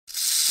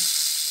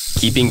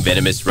Keeping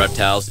venomous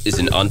reptiles is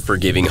an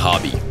unforgiving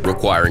hobby,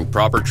 requiring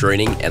proper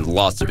training and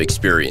lots of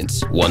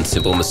experience. One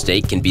simple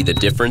mistake can be the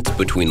difference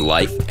between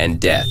life and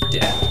death.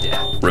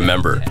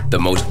 Remember, the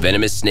most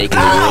venomous snake in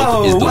the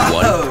world is the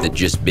one that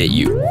just bit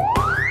you.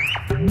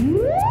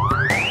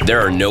 There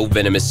are no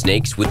venomous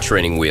snakes with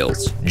training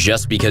wheels.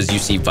 Just because you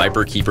see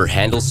viperkeeper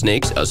handle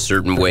snakes a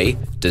certain way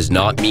does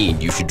not mean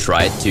you should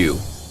try it too.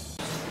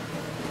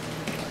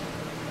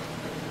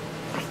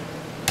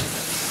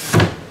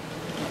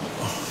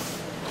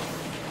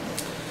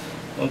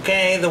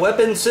 Okay, the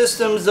weapon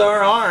systems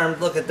are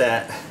armed. Look at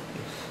that.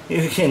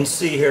 You can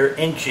see her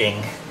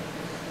inching.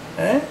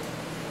 Huh?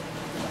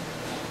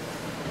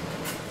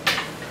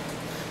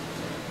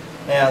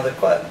 Now the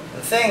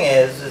thing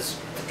is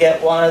to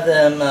get one of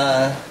them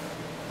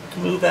to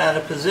move out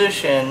of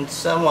position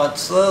somewhat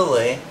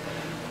slowly,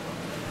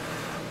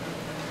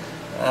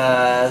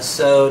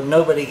 so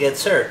nobody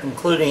gets hurt,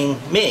 including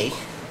me.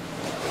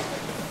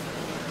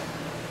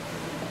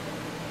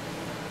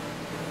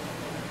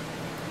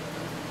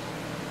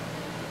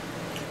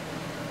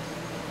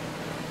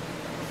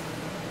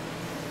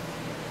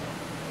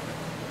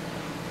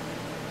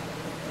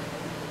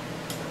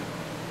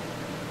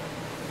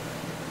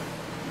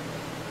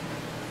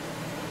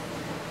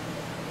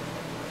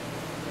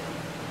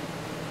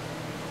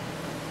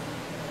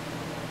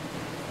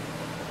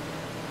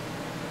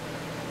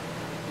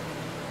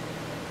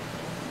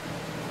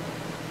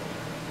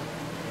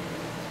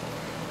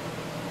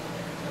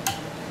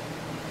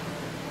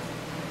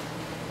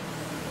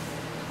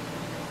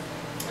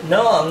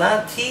 No, I'm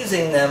not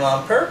teasing them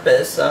on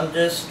purpose. I'm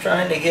just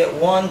trying to get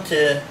one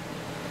to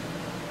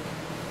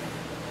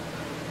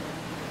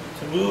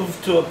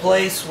move to a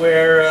place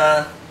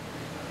where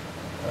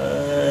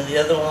the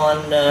other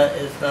one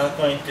is not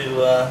going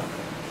to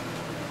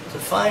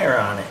fire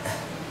on it.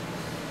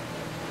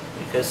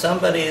 Because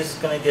somebody is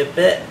going to get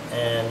bit,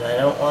 and I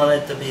don't want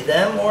it to be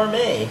them or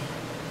me.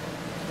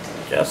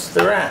 Just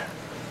the rat.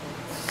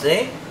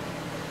 See?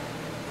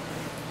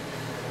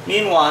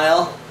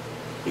 Meanwhile,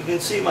 you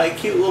can see my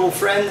cute little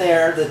friend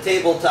there, the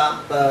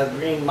tabletop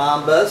green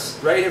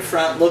mambas, right in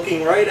front,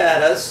 looking right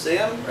at us. See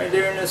him? Right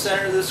there in the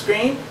center of the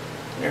screen?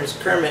 There's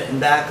Kermit in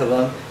back of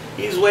him.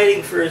 He's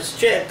waiting for his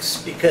chicks,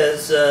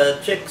 because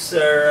chicks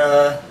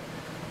are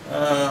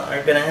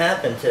going to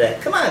happen today.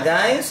 Come on,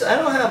 guys. I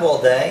don't have all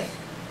day.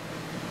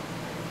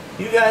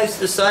 You guys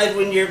decide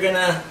when you're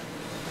gonna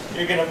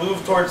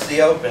move towards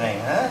the opening,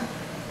 huh?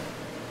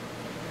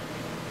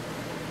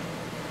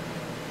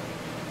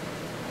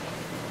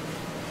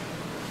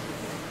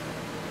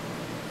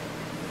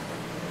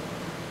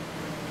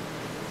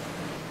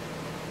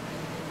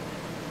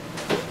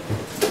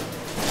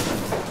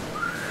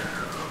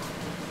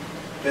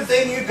 Good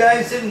thing you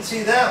guys didn't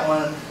see that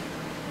one.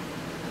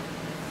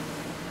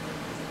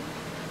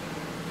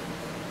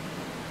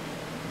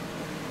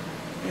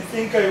 I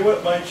think I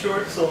whipped my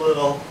shorts a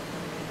little.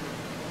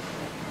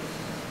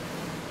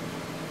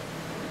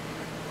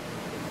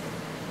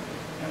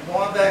 And go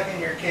on back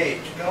in your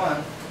cage. Go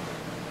on.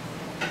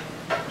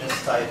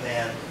 Mistype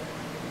man.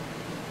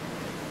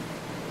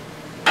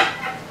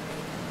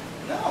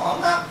 No,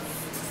 I'm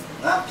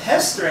not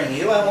pestering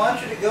you. I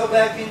want you to go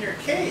back in your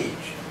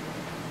cage.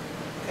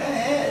 Go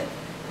ahead.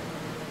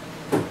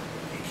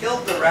 You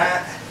killed the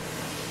rat,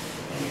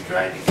 and you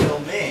tried to kill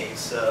me,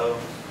 so...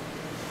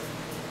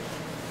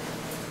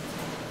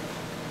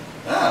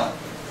 Oh.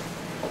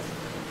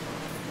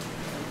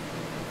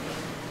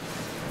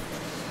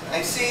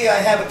 I see I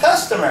have a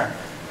customer.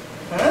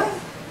 Huh?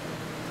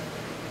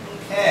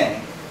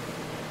 Okay.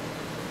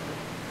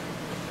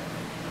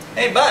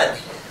 Hey, bud.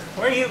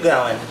 Where are you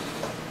going?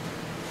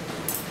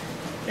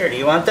 Here, do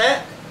you want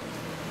that?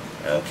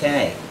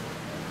 Okay.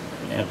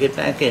 Now get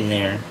back in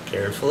there.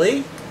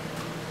 Carefully.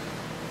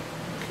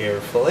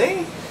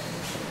 Carefully.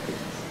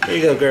 Here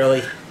you go,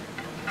 girlie.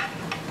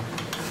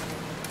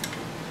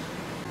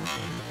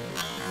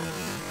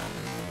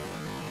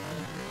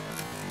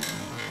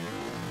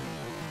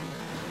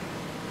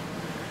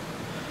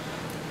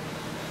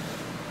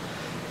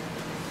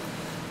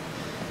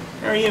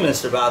 How are you,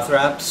 Mr.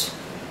 Bothrops?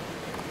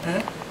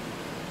 Huh?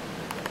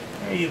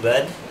 How are you,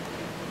 bud?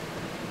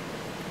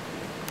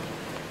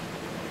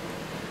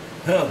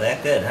 Oh,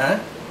 that good, huh?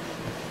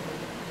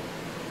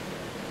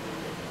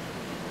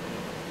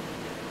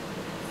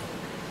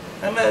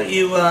 How about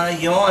you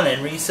yawn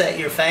and reset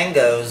your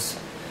fangos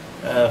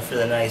for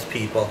the nice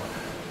people?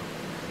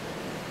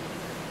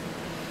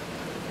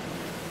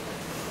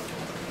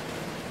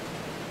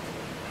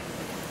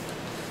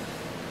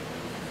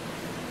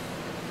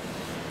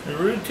 The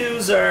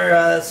Urutus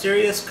are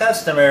serious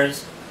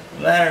customers. As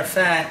a matter of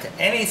fact,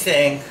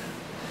 anything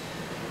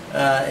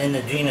in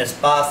the genus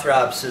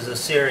Bothrops is a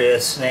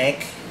serious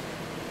snake.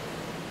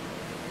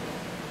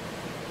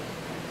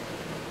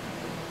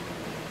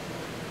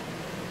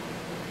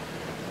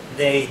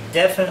 They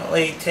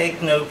definitely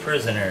take no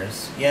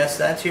prisoners. Yes,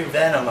 that's your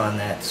venom on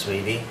that,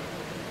 sweetie.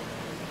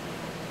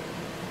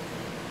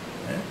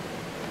 Huh?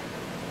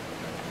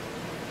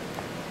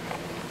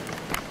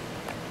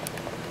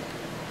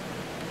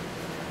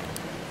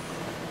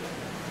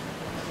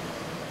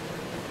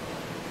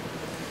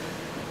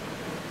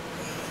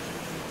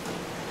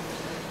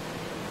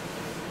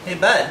 Hey,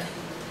 bud.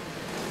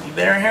 You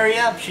better hurry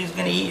up. She's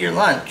going to eat your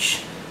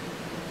lunch.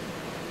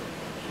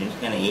 She's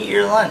going to eat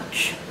your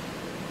lunch.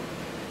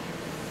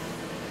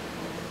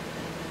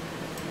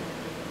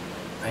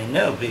 I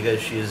know, because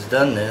she has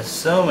done this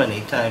so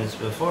many times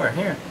before.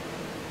 Here.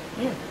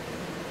 Here.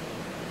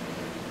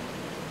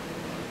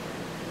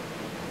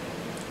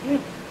 Here.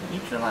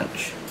 Eat your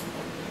lunch.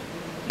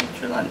 Eat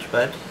your lunch,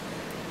 bud.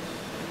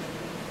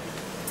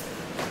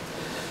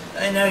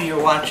 I know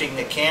you're watching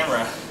the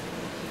camera.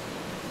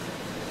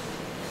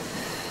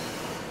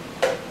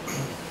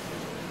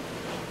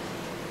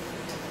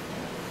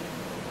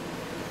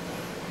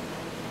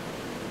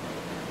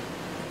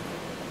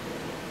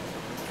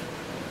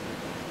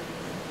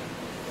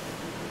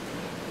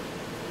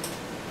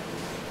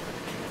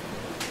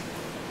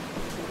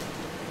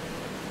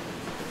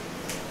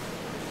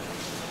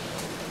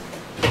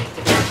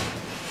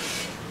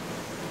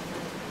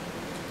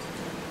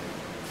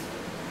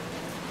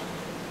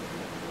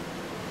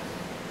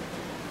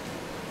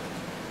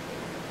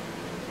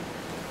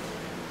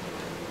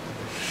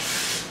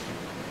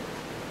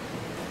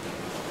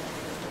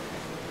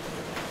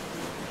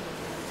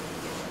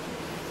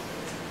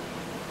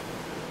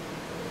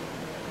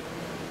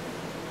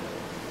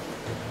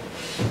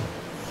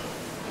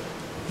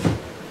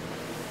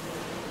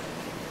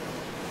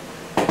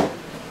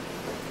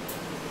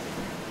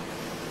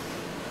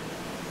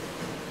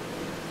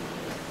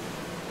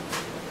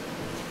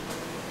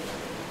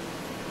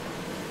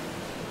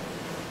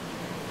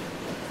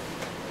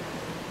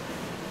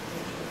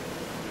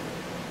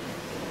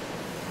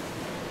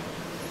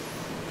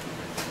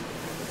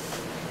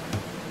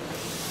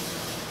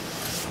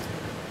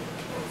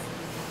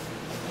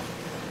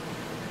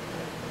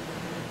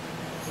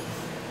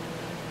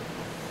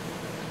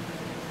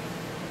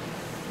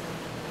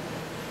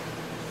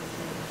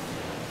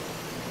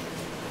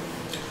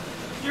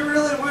 You're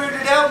really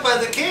weirded out by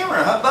the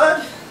camera, huh,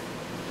 bud?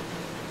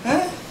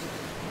 Huh?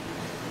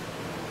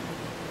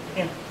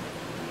 Here.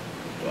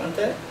 You want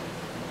that?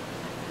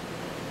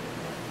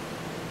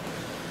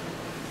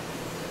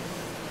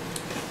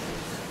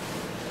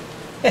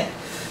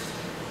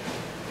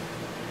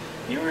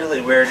 You're really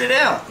weirded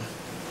out.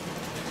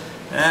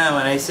 Ah,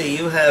 when I say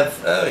you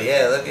have... Oh,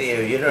 yeah, look at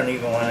you. You don't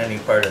even want any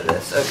part of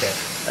this.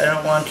 Okay. I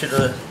don't want you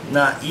to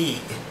not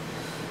eat.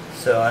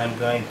 So I'm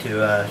going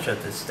to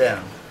shut this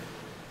down.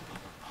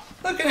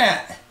 Look at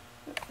that.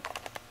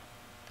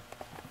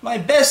 My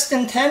best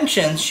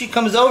intentions, she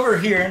comes over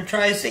here and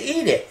tries to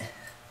eat it.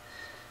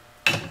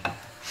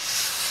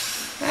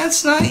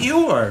 That's not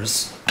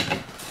yours.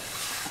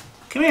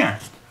 Come here.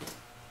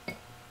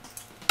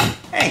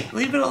 Hey,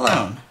 leave it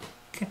alone.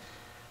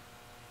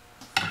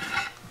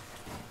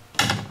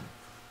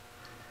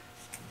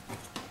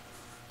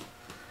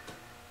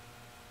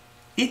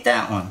 Eat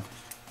that one.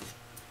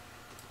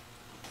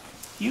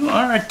 You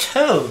are a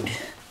toad.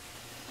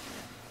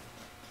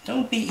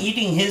 Don't be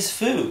eating his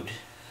food.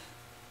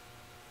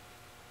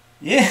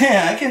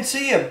 Yeah, I can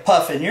see you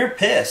puffing. You're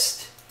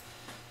pissed.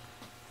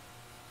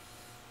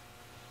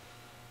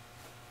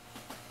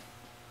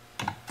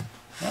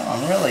 Well,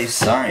 I'm really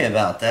sorry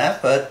about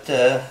that, but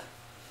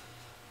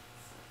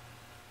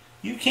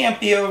you can't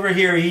be over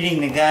here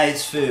eating the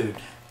guy's food.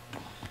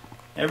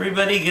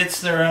 Everybody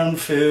gets their own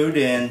food,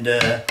 and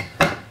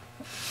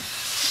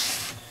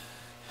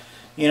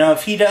you know,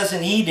 if he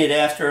doesn't eat it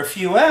after a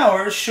few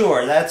hours,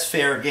 sure, that's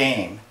fair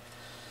game.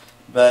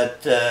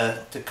 But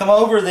to come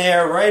over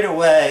there right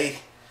away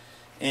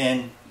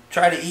and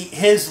try to eat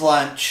his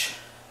lunch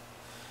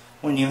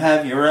when you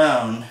have your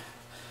own,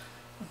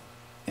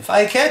 if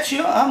I catch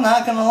you, I'm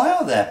not going to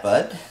allow that,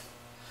 bud.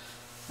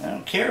 I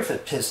don't care if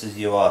it pisses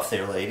you off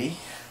there, lady.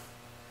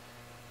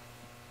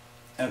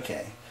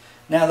 Okay.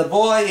 Now the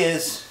boy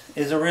is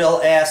a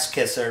real ass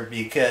kisser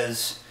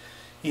because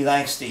he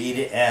likes to eat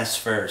it ass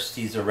first.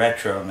 He's a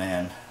retro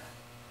man.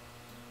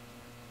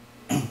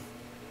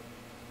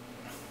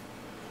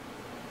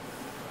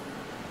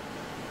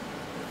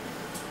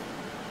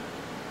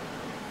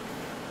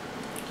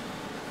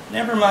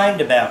 Never mind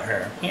about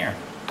her. Here.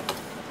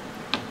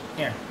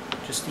 Here.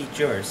 Just eat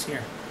yours.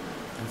 Here.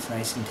 It's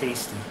nice and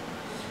tasty.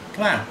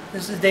 Come on.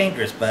 This is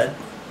dangerous, bud.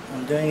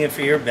 I'm doing it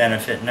for your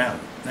benefit, not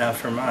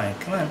for mine.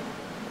 Come on.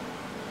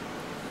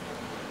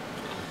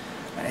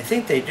 I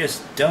think they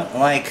just don't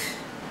like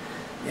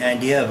the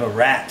idea of a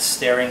rat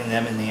staring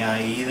them in the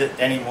eye either,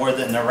 any more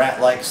than the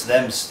rat likes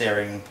them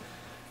staring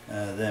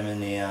them in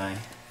the eye.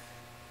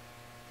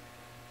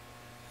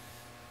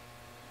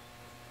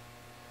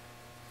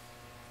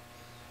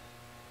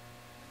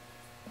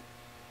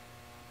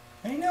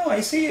 I know, I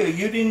see you.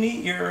 You didn't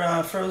eat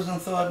your frozen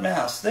thawed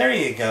mouse. There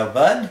you go,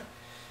 bud.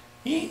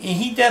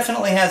 He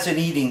definitely has an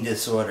eating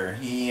disorder.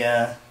 He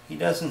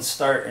doesn't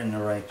start in the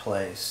right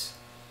place.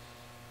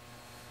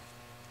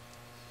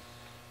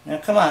 Now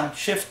come on,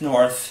 shift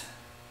north.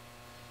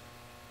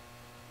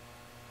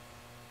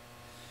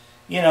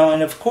 You know,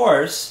 and of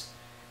course,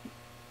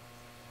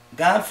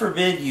 God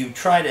forbid you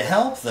try to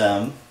help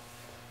them.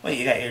 Wait,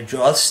 you got your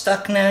jaws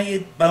stuck now,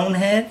 you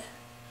bonehead?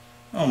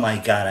 Oh my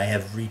God, I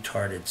have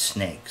retarded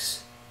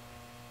snakes.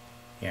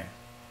 Here.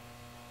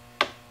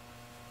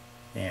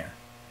 There.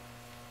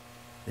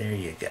 There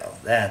you go.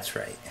 That's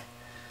right.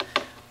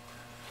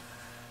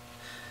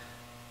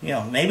 You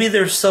know, maybe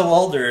they're so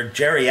old they're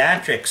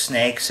geriatric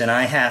snakes and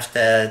I have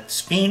to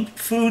spoon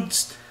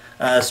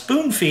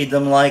feed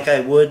them like I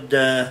would,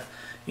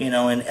 you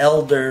know, an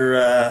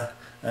elder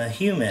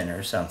human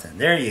or something.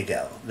 There you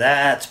go.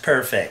 That's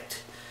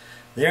perfect.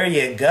 There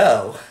you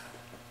go.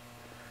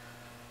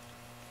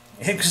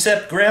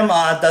 Except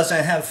Grandma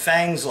doesn't have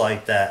fangs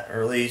like that,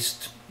 or at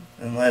least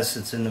unless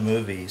it's in the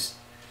movies.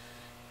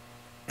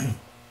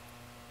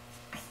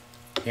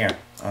 Here,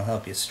 I'll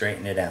help you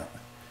straighten it out.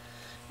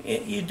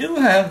 You do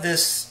have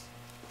this,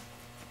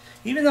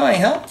 even though I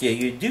helped you,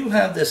 you do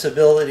have this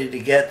ability to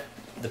get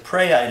the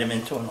prey item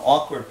into an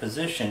awkward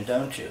position,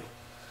 don't you?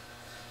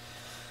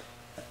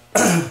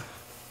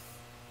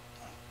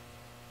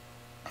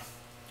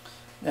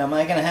 Now, am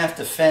I going to have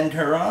to fend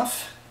her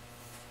off?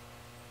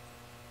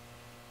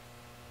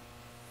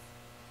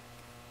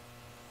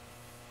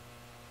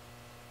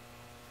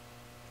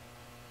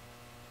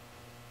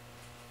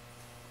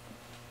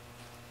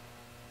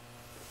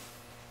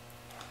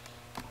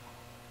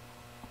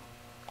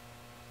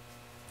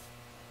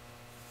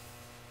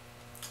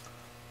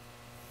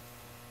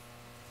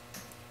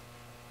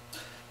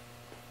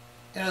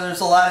 You know,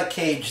 there's a lot of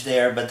cage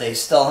there, but they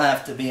still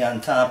have to be on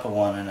top of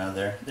one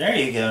another. There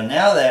you go.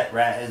 Now that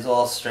rat is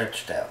all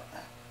stretched out.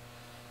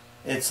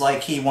 It's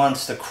like he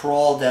wants to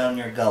crawl down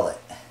your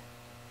gullet.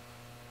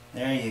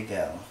 There you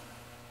go.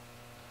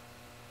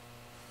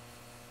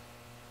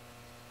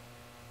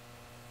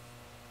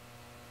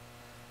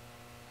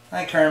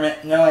 Hi,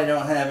 Kermit. No, I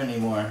don't have any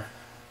more.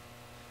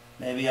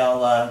 Maybe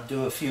I'll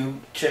do a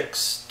few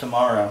chicks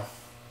tomorrow.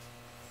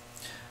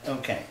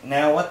 Okay,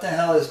 now what the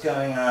hell is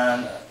going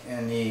on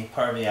in the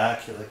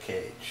parviocula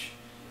cage?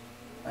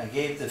 I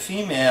gave the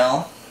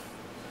female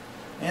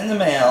and the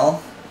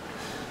male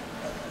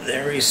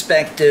their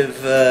respective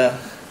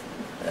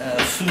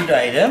food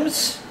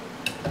items,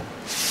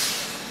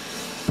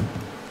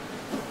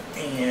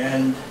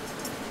 and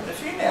the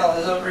female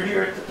is over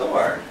here at the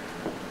door.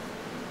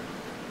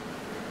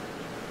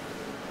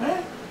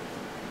 Huh?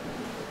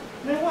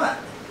 Now what?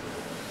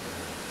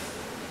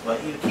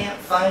 What, you can't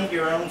find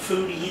your own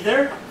food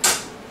either?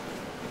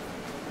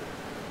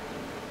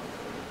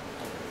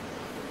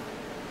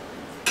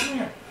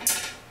 Here.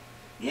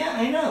 Yeah,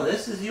 I know.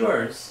 This is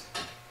yours.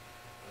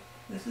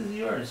 This is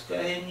yours. Go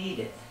ahead and eat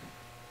it.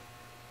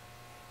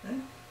 Huh?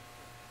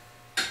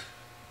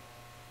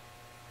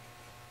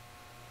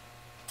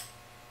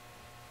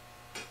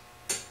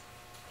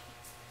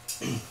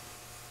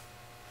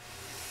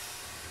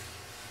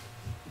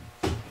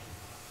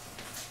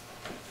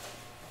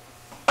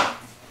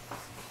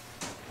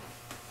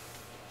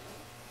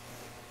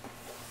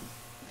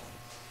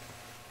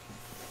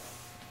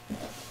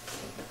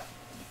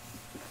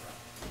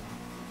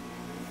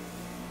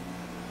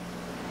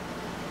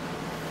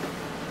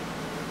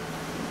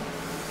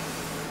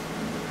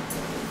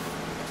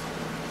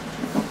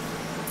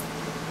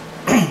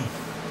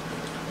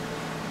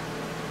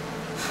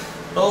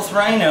 Both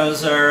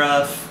rhinos are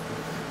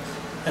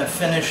have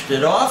finished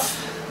it off.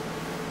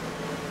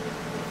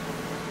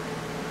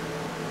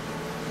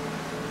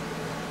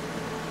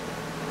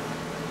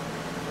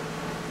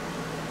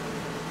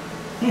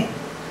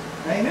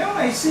 I know,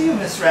 I see you,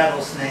 Miss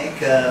Rattlesnake.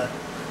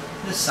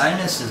 Miss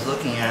Simus is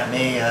looking at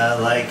me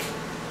like,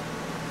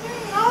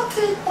 hey, I'll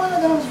take one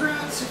of those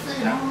rats if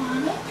they don't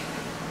want it.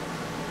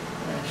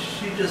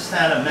 She just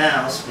had a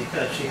mouse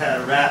because she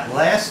had a rat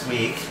last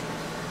week.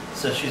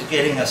 So she's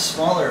getting a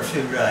smaller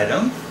food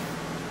item.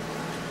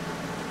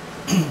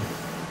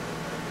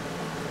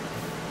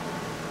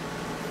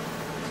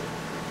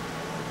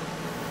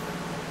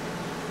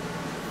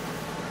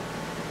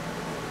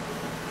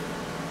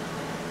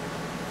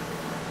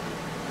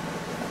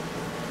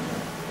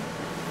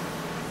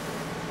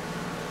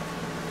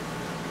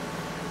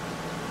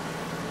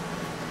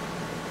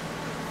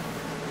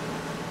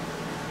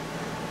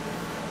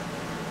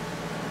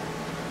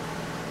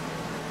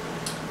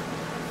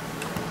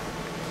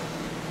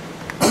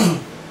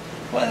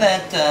 Well,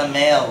 that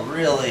male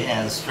really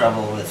has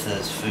trouble with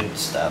his food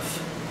stuff.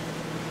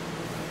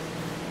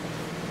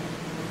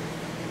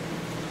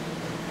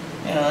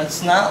 You know,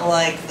 it's not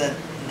like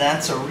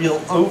that's a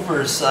real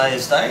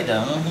oversized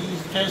item.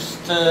 He's just,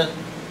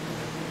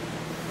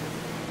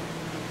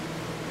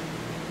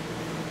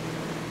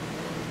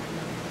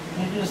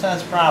 he just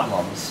has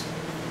problems.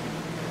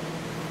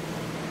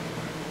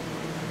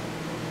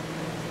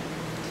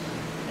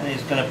 And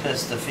he's going to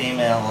piss the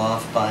female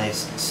off by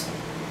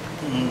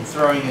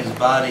throwing his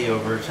body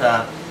over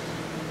top.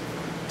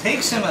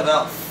 Takes him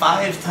about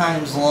 5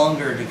 times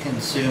longer to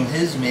consume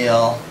his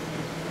meal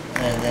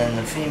than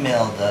the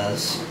female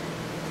does.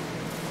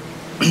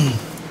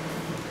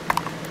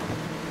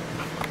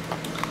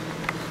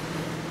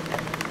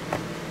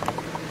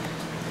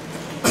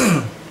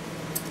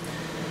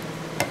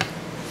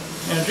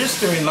 Now, just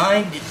to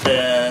remind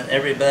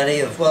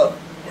everybody of what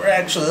we're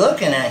actually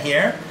looking at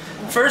here,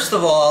 first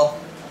of all,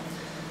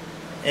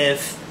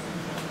 if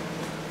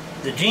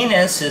The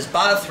genus is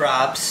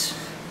Bothrops.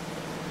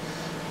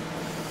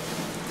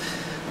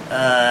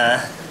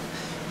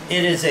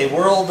 It is a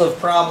world of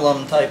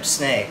problem type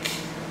snake.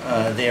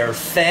 They're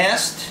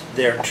fast,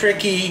 they're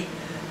tricky,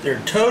 they're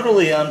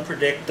totally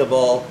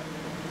unpredictable.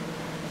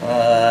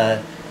 They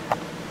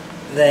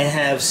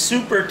have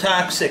super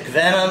toxic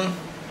venom.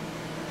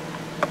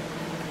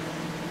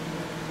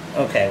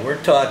 Okay,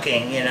 we're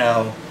talking, you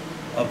know,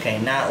 okay,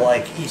 not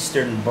like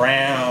Eastern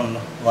brown,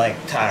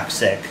 like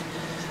toxic.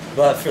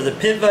 But for the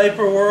pit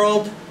viper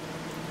world,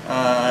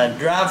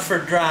 drop for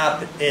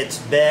drop, it's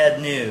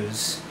bad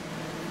news.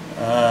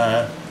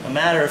 A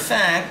matter of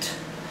fact,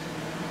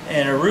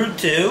 an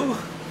Urutu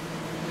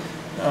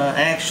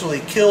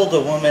actually killed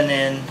a woman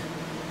in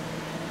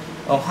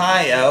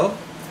Ohio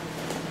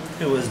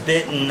who was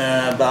bitten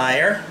by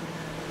her.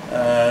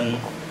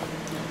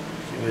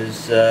 She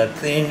was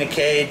cleaning the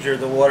cage or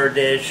the water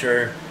dish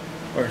or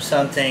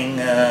something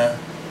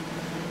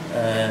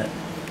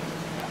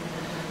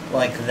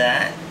like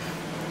that.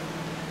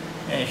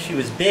 And she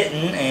was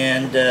bitten,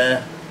 and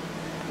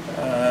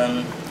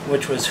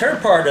which was her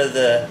part of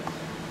the,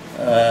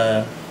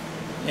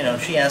 you know,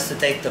 she has to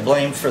take the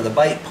blame for the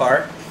bite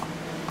part.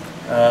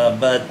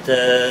 But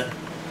the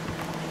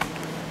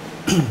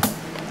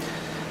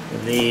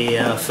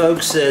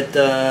folks at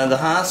the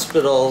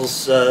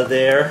hospitals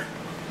there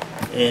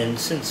in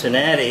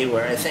Cincinnati,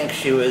 where I think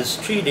she was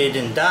treated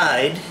and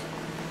died,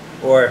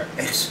 or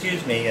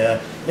excuse me,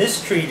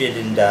 mistreated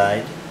and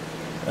died,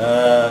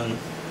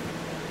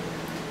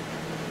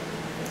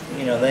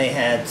 you know, they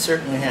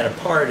certainly had a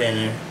part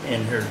in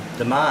her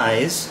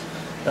demise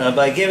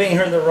by giving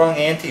her the wrong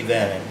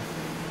antivenom.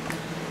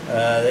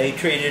 They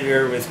treated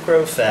her with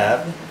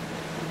crowfab,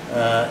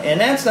 and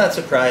that's not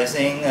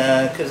surprising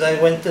because I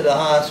went to the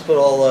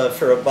hospital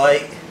for a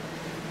bite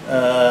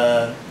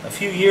a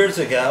few years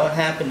ago. It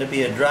happened to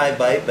be a dry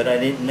bite, but I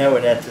didn't know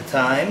it at the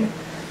time.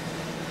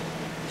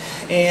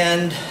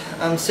 And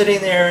I'm sitting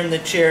there in the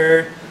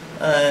chair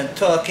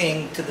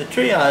talking to the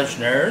triage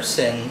nurse,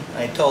 and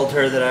I told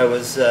her that I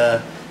was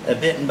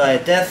bitten by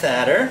a death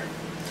adder.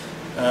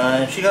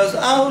 And she goes,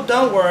 "Oh,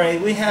 don't worry,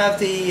 we have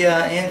the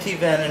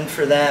antivenom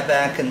for that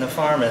back in the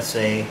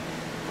pharmacy."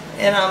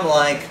 And I'm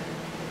like,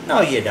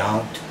 "No, you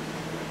don't.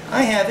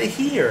 I have it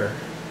here."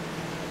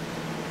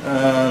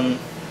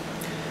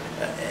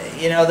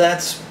 You know,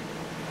 that's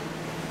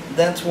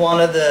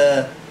one of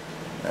the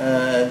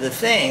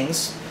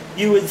things.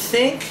 You would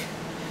think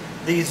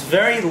these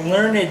very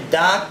learned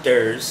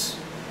doctors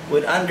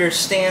would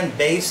understand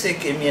basic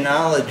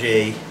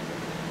immunology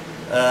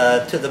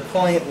to the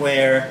point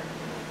where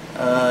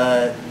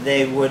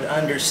they would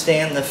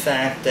understand the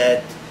fact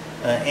that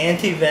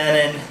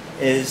antivenom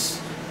is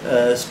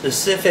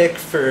specific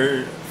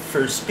for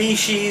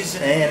species,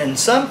 and in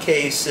some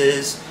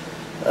cases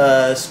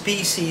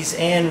species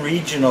and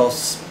regional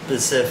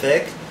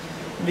specific,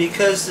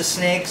 because the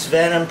snake's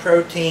venom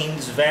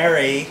proteins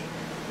vary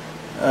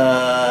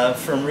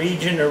from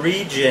region to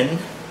region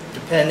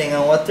depending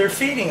on what they're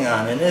feeding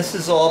on. And this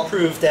is all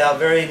proved out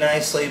very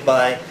nicely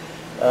by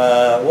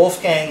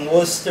Wolfgang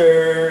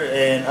Worcester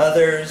and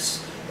others,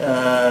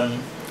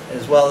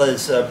 as well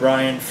as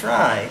Brian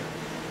Fry,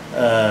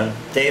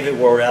 David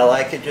Worrell.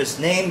 I could just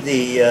name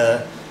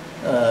the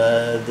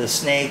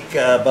snake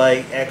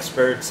bite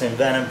experts and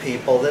venom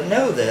people that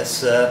know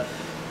this.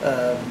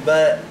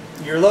 But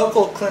your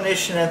local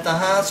clinician at the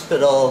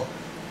hospital,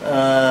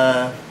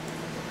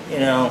 you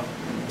know,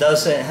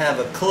 doesn't have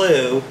a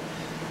clue,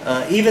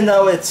 even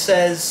though it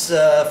says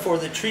for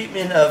the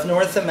treatment of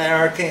North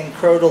American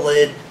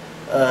crotolid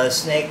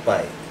snake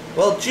bite.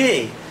 Well,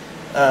 gee,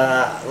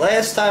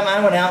 last time I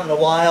went out in the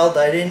wild,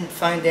 I didn't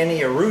find any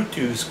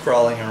Urutus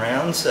crawling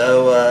around,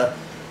 so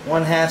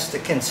one has to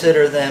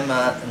consider them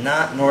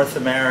not North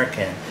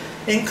American.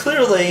 And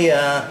clearly,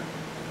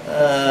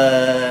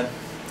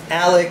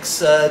 Alex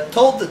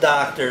told the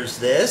doctors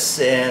this,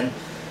 and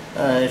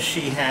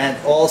she had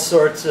all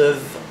sorts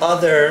of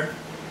other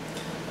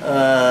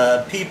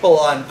people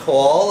on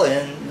call,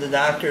 and the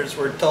doctors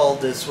were told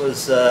this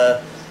was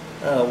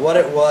what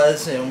it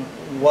was and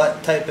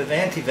what type of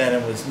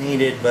antivenom was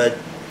needed, but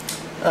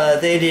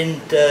they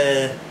didn't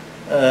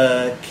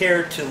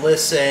care to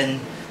listen.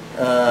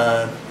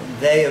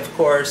 They, of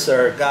course,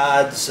 are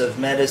gods of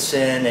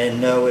medicine and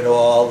know it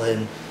all,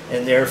 and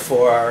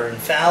therefore are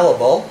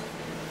infallible.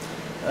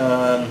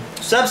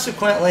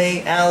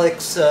 Subsequently,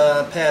 Alex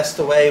passed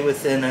away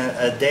within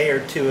a day or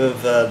two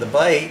of the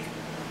bite,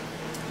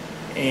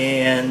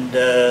 and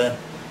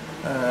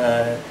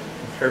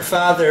her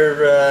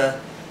father,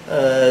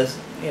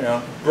 you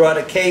know, brought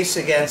a case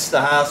against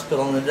the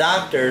hospital and the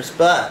doctors,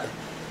 but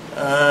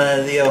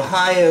the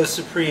Ohio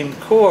Supreme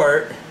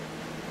Court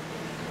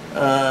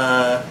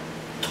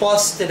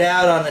tossed it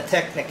out on a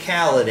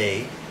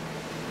technicality,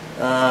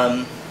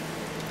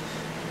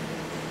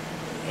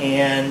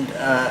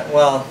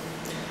 well,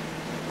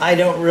 I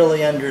don't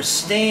really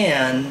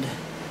understand,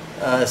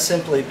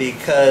 simply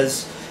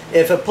because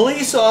if a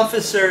police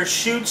officer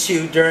shoots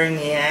you during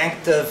the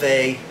act of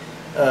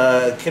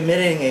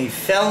committing a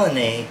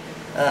felony,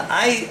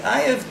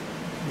 I have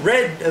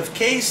read of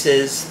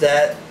cases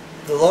that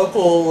the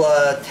local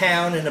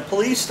town and the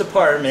police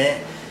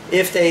department,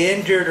 if they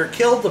injured or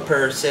killed the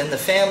person, the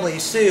family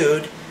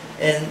sued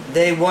and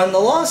they won the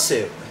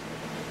lawsuit.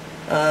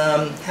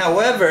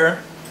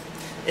 However,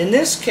 in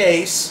this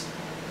case,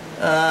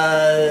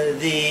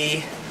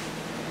 the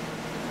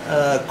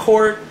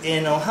court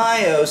in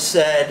Ohio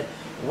said,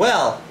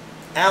 well,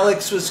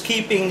 Alex was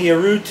keeping the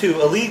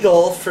Urutu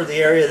illegal for the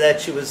area that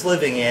she was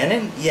living in,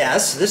 and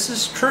yes, this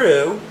is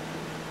true.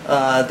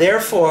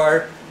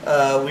 Therefore,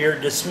 we are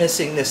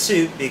dismissing the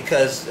suit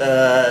because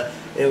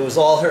it was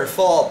all her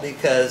fault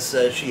because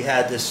she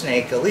had the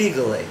snake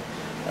illegally,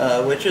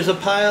 which is a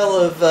pile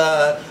of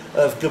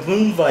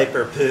gaboon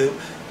viper poop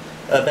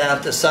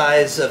about the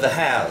size of a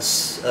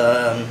house.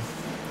 Oh,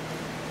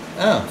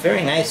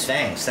 very nice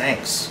fangs,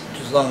 thanks.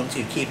 As long as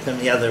you keep them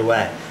the other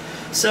way.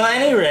 So at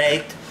any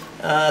rate,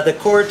 the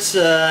courts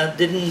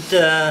didn't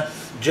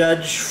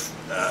judge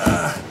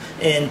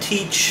and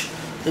teach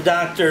the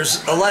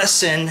doctors a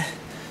lesson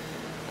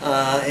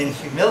in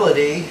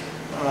humility.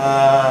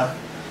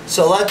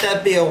 So let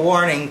that be a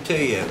warning to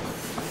you.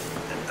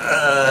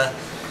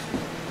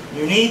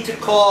 You need to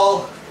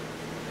call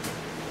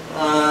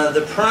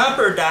the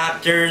proper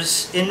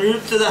doctors en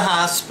route to the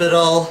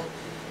hospital.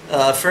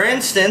 For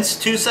instance,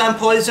 Tucson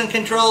Poison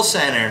Control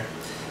Center.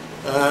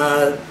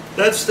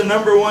 That's the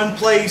 #1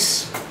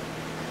 place.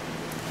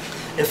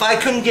 If I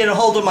couldn't get a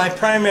hold of my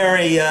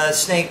primary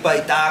snake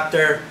bite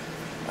doctor,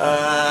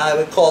 I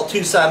would call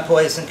Tucson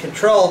Poison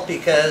Control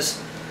because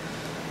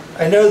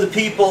I know the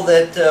people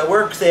that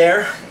work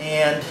there,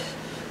 and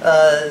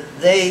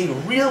they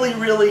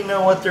really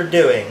know what they're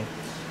doing.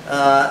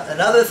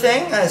 Another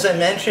thing, as I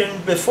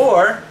mentioned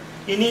before,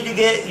 you need to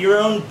get your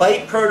own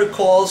bite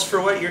protocols for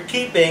what you're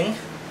keeping,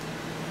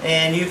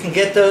 and you can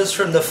get those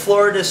from the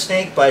Florida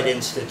Snakebite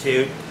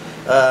Institute.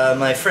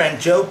 My friend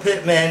Joe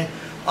Pittman,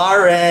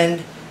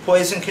 RN,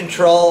 Poison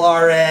Control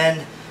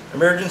RN,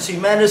 Emergency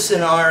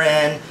Medicine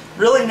RN,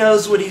 really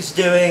knows what he's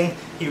doing.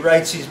 He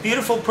writes these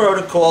beautiful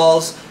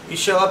protocols. You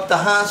show up at the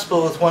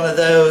hospital with one of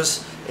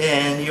those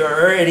and you're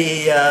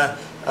already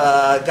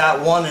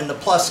got one in the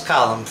plus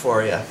column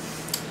for you.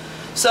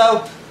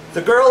 So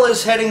the girl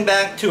is heading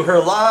back to her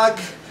log.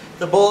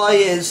 The boy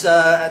is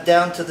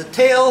down to the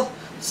tail.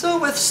 So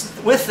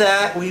with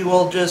that, we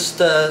will just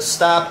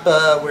stop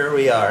where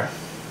we are.